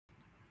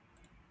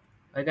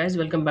Hi guys,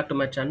 welcome back to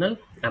my channel.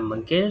 I'm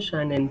Mankesh,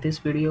 and in this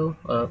video,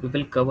 we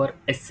will cover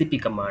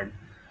SCP command.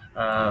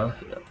 Uh,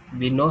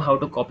 we know how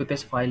to copy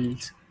paste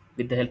files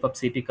with the help of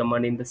CP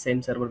command in the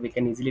same server. We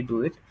can easily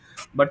do it,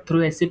 but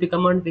through SCP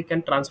command, we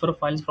can transfer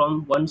files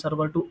from one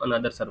server to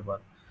another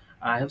server.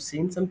 I have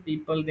seen some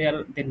people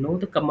they know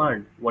the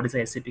command, what is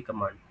a SCP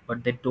command,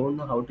 but they don't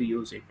know how to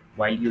use it.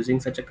 While using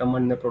such a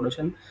command in the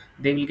production,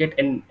 they will get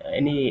n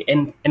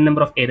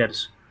number of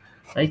errors,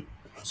 right?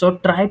 So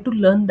try to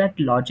learn that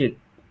logic,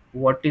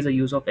 what is the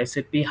use of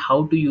sap,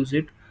 how to use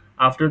it.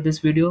 After this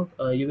video,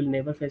 you will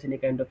never face any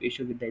kind of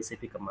issue with the sap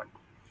command.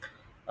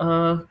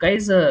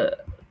 Guys, to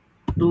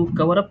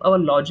cover up our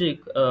logic,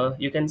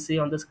 you can see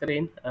on the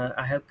screen,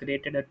 I have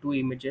created two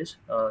images.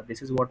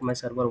 This is what my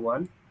server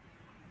 1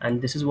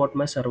 and this is what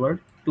my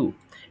server 2.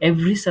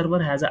 Every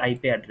server has a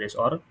ip address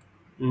or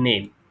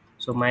name.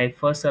 So my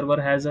first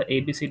server has a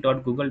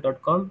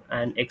abc.google.com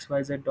and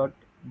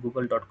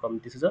xyz.google.com.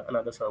 This is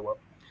another server.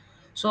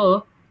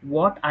 So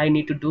what I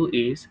need to do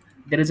is,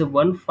 there is a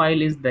one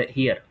file is the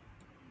here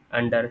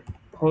under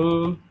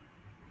home.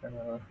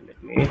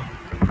 Let me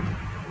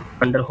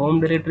Under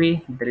home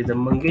directory there is a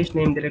Mangesh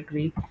name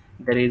directory,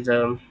 there is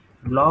a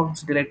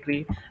logs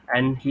directory,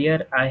 and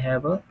here I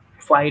have a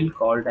file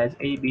called as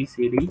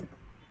abcd.log.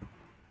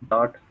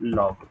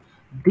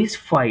 This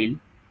file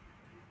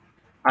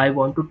I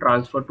want to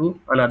transfer to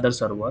another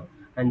server,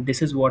 and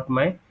this is what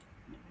my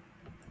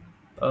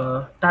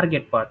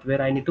target path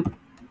where I need to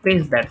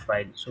paste that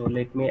file. So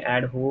let me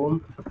add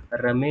home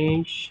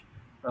Ramesh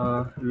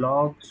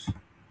logs.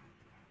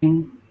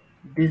 In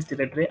this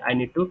directory I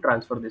need to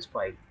transfer this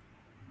file.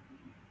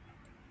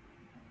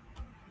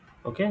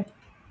 Okay,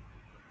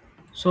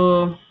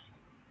 so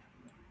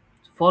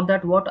for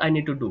that, what I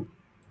need to do,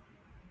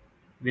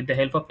 with the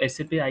help of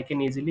scp I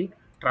can easily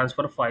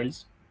transfer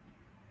files.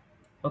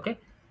 Okay,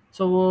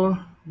 so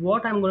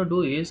what I'm going to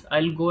do is,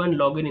 I'll go and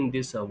log in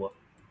this server.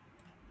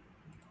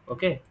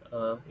 Okay,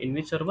 in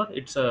which server?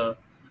 It's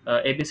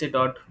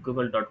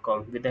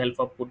abc.google.com. With the help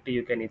of putty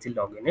you can easily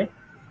log in it.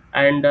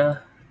 And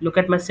look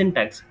at my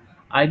syntax.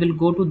 I will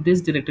go to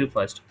this directory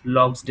first,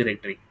 logs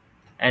directory,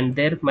 and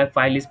there my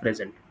file is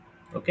present.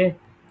 Okay,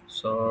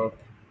 so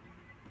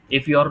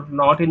if you're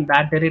not in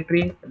that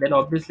directory, then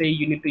obviously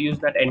you need to use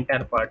that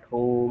entire part,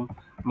 home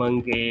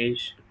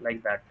Mangesh,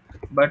 like that.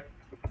 But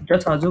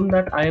just assume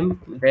that I am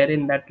there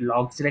in that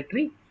logs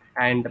directory,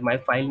 and my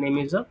file name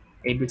is a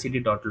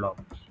abcd.log.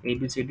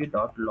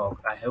 Abcd.log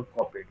I have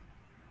copied.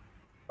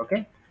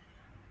 Okay,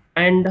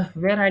 and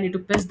where I need to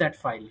paste that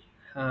file,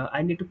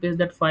 I need to paste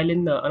that file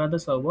in another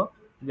server,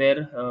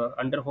 where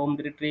under home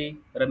directory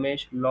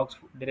Ramesh logs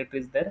directory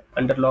is there.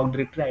 Under log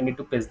directory I need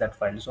to paste that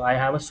file. So I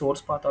have a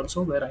source path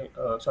also where I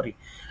sorry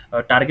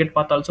target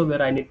path also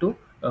where I need to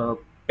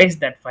paste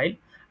that file,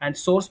 and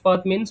source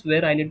path means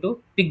where I need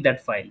to pick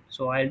that file.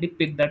 So I already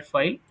pick that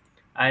file,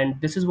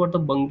 and this is what the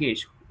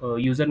Mangesh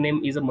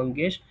username is a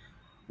Mangesh.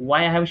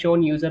 Why I have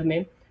shown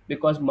username?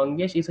 Because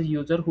Mangesh is a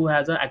user who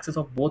has a access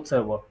of both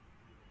server.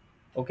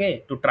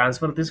 Okay, to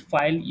transfer this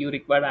file you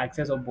require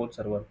access of both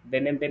server,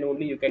 then and then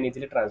only you can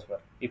easily transfer.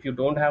 If you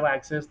don't have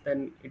access,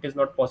 then it is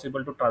not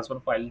possible to transfer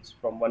files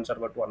from one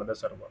server to another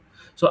server.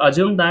 So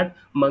assume that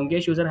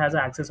Mangesh user has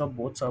access of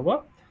both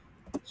server.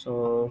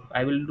 So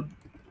I will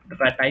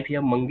type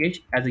here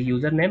Mangesh as a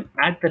username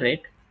at the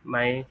rate.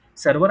 My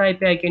server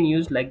ip I can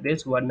use like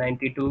this: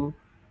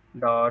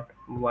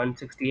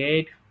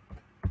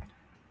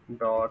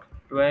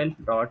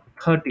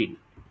 192.168.12.13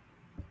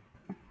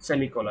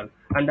 semicolon.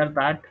 Under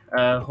that,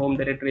 home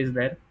directory is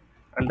there.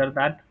 Under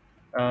that,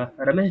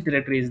 Ramesh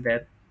directory is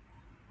there.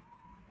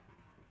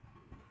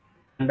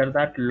 Under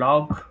that,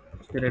 log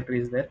directory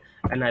is there,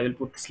 and I will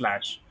put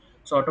slash.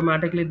 So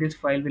automatically this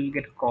file will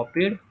get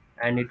copied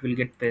and it will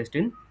get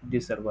pasted in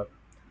this server.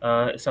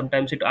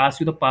 Sometimes it asks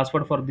you the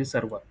password for this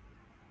server.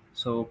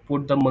 So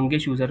put the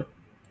Mangesh user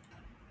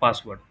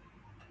password,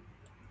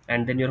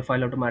 and then your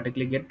file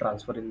automatically get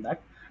transferred in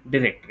that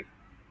directory.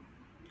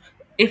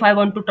 If I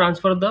want to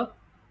transfer the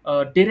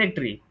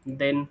directory,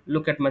 then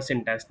look at my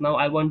syntax. Now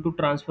I want to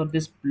transfer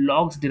this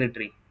logs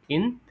directory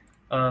in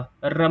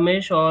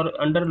Ramesh or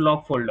under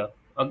log folder.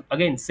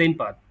 Again, same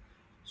path.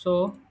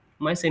 So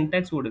my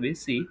syntax would be,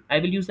 see, I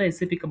will use the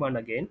scp command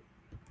again.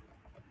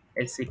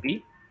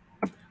 Scp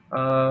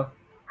uh,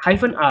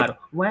 hyphen r.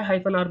 Why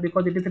hyphen r?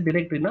 Because it is a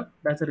directory, na?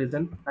 That's the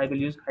reason I will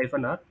use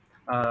hyphen r.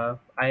 I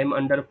am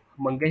under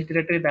Mangesh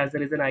directory. That's the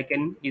reason I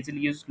can easily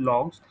use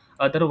logs.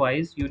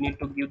 Otherwise you need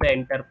to give the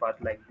entire path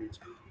like this: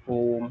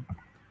 home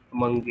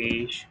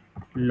Mangesh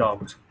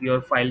logs.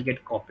 Your file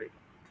get copied,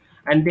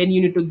 and then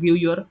you need to give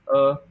your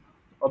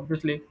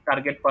obviously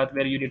target path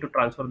where you need to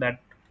transfer that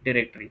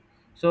directory.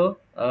 So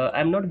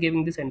I'm not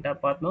giving this entire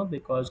path now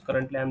because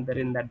currently I'm there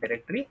in that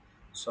directory.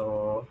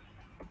 So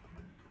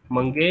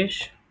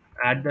Mangesh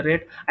at the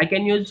rate, I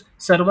can use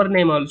server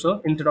name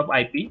also instead of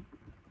IP,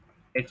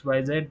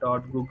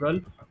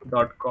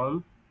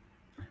 xyz.google.com.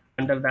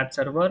 Under that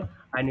server,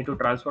 I need to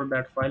transfer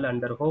that file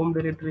under home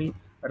directory,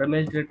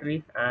 Ramesh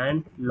directory,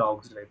 and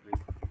logs directory.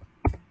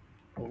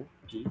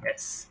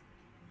 OGS.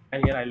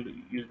 and here I'll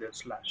use the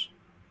slash.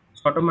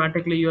 So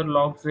automatically your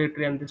logs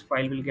directory and this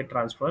file will get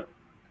transferred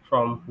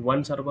from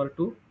one server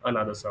to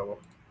another server.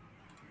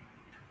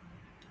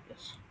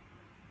 Yes.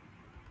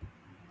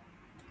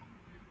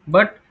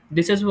 But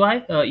this is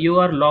why you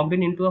are logged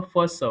in into a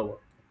first server.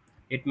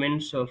 It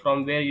means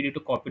from where you need to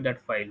copy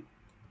that file.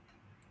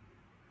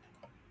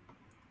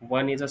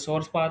 One is a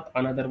source path,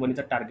 another one is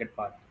a target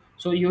path.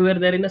 So you were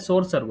there in a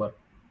source server.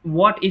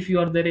 What if you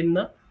are there in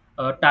the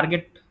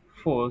target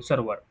for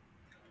server?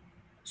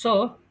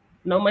 So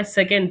now my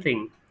second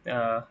thing,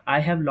 I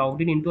have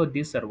logged in into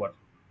this server,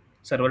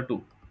 server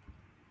 2.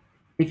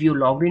 If you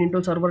logged in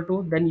into server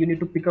 2, then you need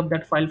to pick up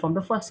that file from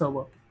the first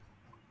server.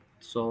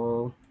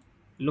 So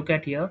look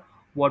at here,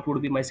 what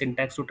would be my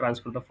syntax to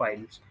transfer the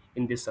files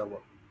in this server.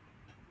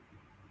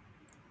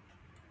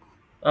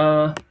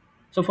 Uh,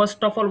 so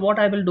first of all, what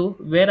I will do,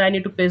 where I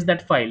need to paste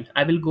that file,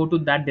 I will go to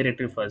that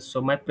directory first.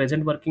 So my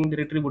present working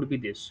directory would be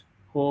this,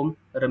 home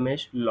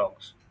Ramesh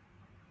logs.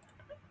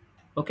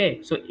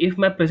 Okay, so if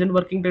my present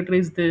working directory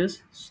is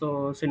this,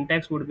 so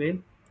syntax would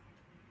be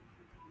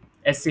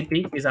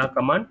scp is our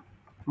command,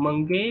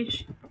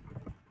 mangesh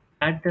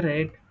at the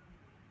rate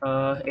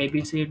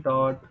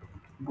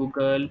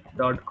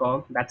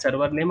abc.google.com, that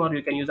server name, or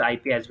you can use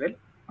IP as well.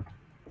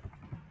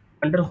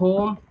 Under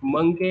home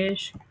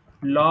mangesh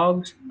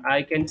logs,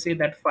 I can say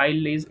that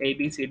file is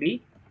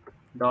abcd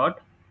dot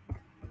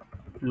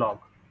log.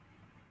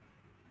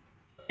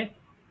 Okay,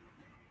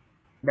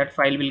 that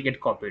file will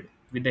get copied.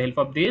 With the help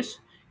of this,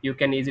 you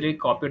can easily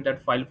copy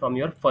that file from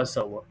your first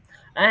server,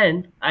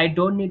 and I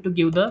don't need to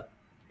give the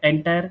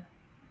entire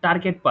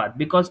target path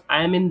because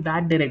I am in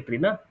that directory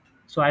na.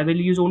 So I will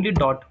use only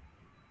dot.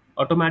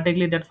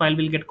 Automatically that file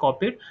will get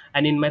copied,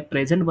 and in my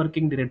present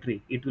working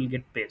directory it will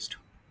get pasted.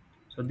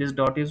 So this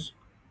dot is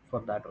for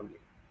that only.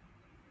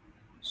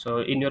 So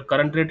in your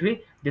current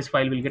directory this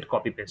file will get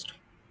copy paste.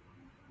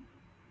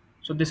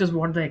 So this is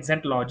what the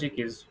exact logic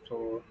is.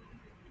 So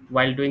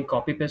while doing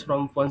copy paste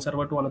from one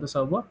server to another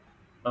server,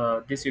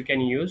 this you can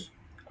use.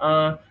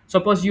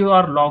 Suppose you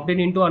are logged in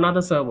into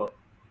another server.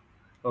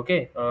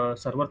 Okay,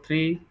 server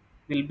 3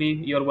 will be,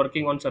 you're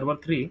working on server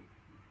 3.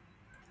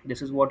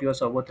 This is what your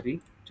server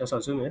 3, just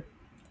assume it.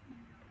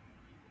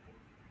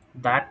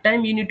 That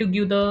time you need to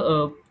give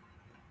the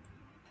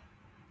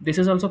this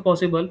is also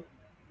possible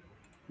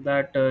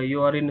that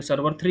you are in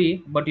server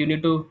 3, but you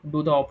need to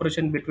do the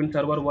operation between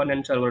server 1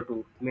 and server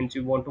 2. Means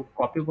you want to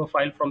copy a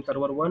file from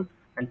server 1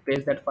 and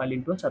paste that file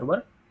into a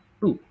server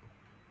 2.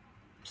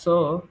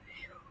 So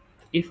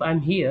if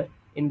I'm here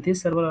in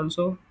this server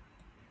also,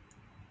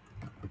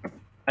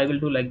 I will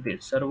do like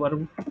this.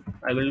 Server,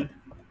 I will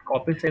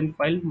copy same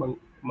file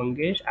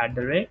mangesh at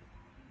the rate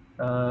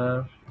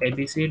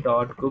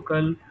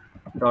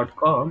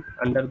abc.google.com.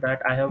 Under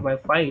that I have my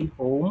file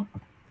home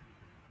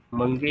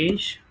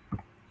mangesh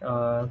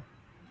uh,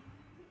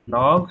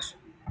 logs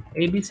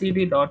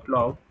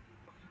abcd.log,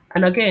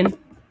 and again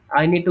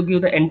I need to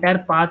give the entire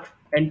path,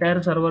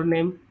 entire server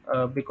name,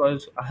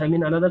 because I am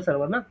in another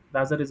server na.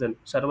 That's the reason.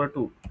 Server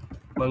 2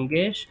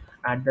 mangesh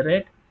at the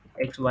rate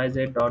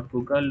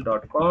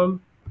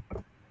xyz.google.com,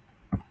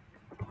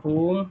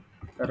 home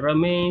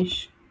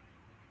ramesh.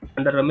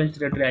 Under ramesh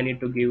directory I need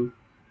to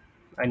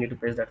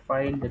paste that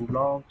file, then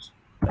logs,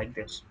 like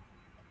this.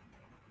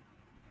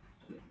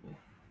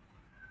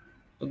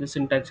 So this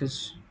syntax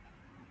is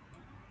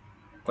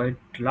quite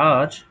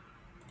large,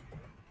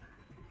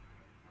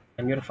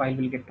 and your file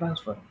will get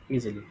transferred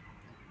easily.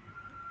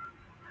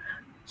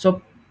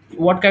 So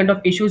what kind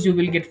of issues you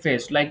will get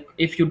faced, like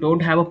if you don't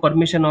have a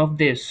permission of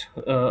this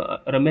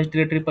ramesh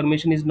directory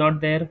permission is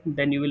not there,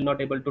 then you will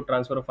not able to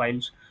transfer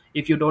files.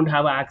 If you don't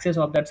have access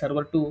of that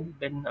server too,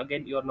 then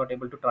again you are not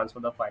able to transfer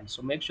the files.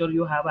 So make sure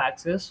you have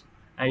access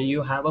and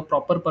you have a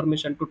proper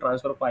permission to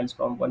transfer files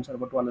from one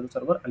server to another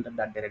server under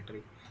that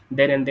directory.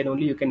 Then and then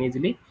only you can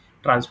easily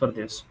transfer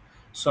this.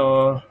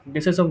 So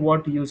this is a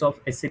what use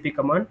of scp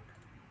command,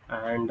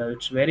 and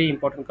it's very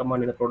important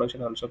command in the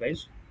production also,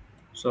 guys.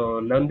 So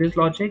learn this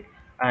logic,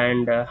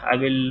 and I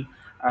will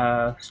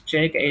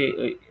check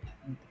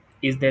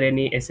is there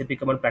any SAP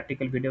command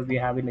practical video we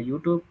have in the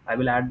YouTube. I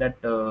will add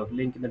that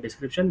link in the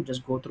description.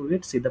 Just go through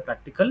it, see the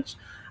practicals,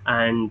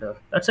 and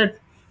that's it.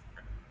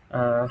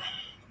 uh,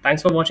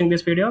 Thanks for watching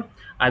this video.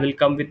 I will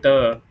come with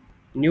a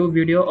new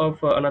video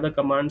of another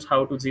commands,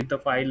 how to zip the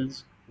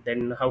files,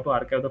 then how to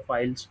archive the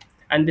files.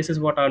 And this is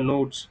what our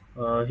nodes,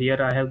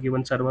 here I have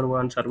given server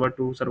 1, server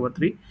 2, server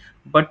 3.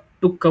 But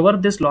to cover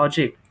this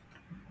logic,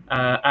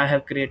 I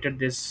have created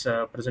this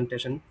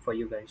presentation for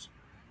you guys.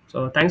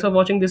 So thanks for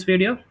watching this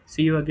video.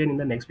 See you again in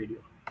the next video.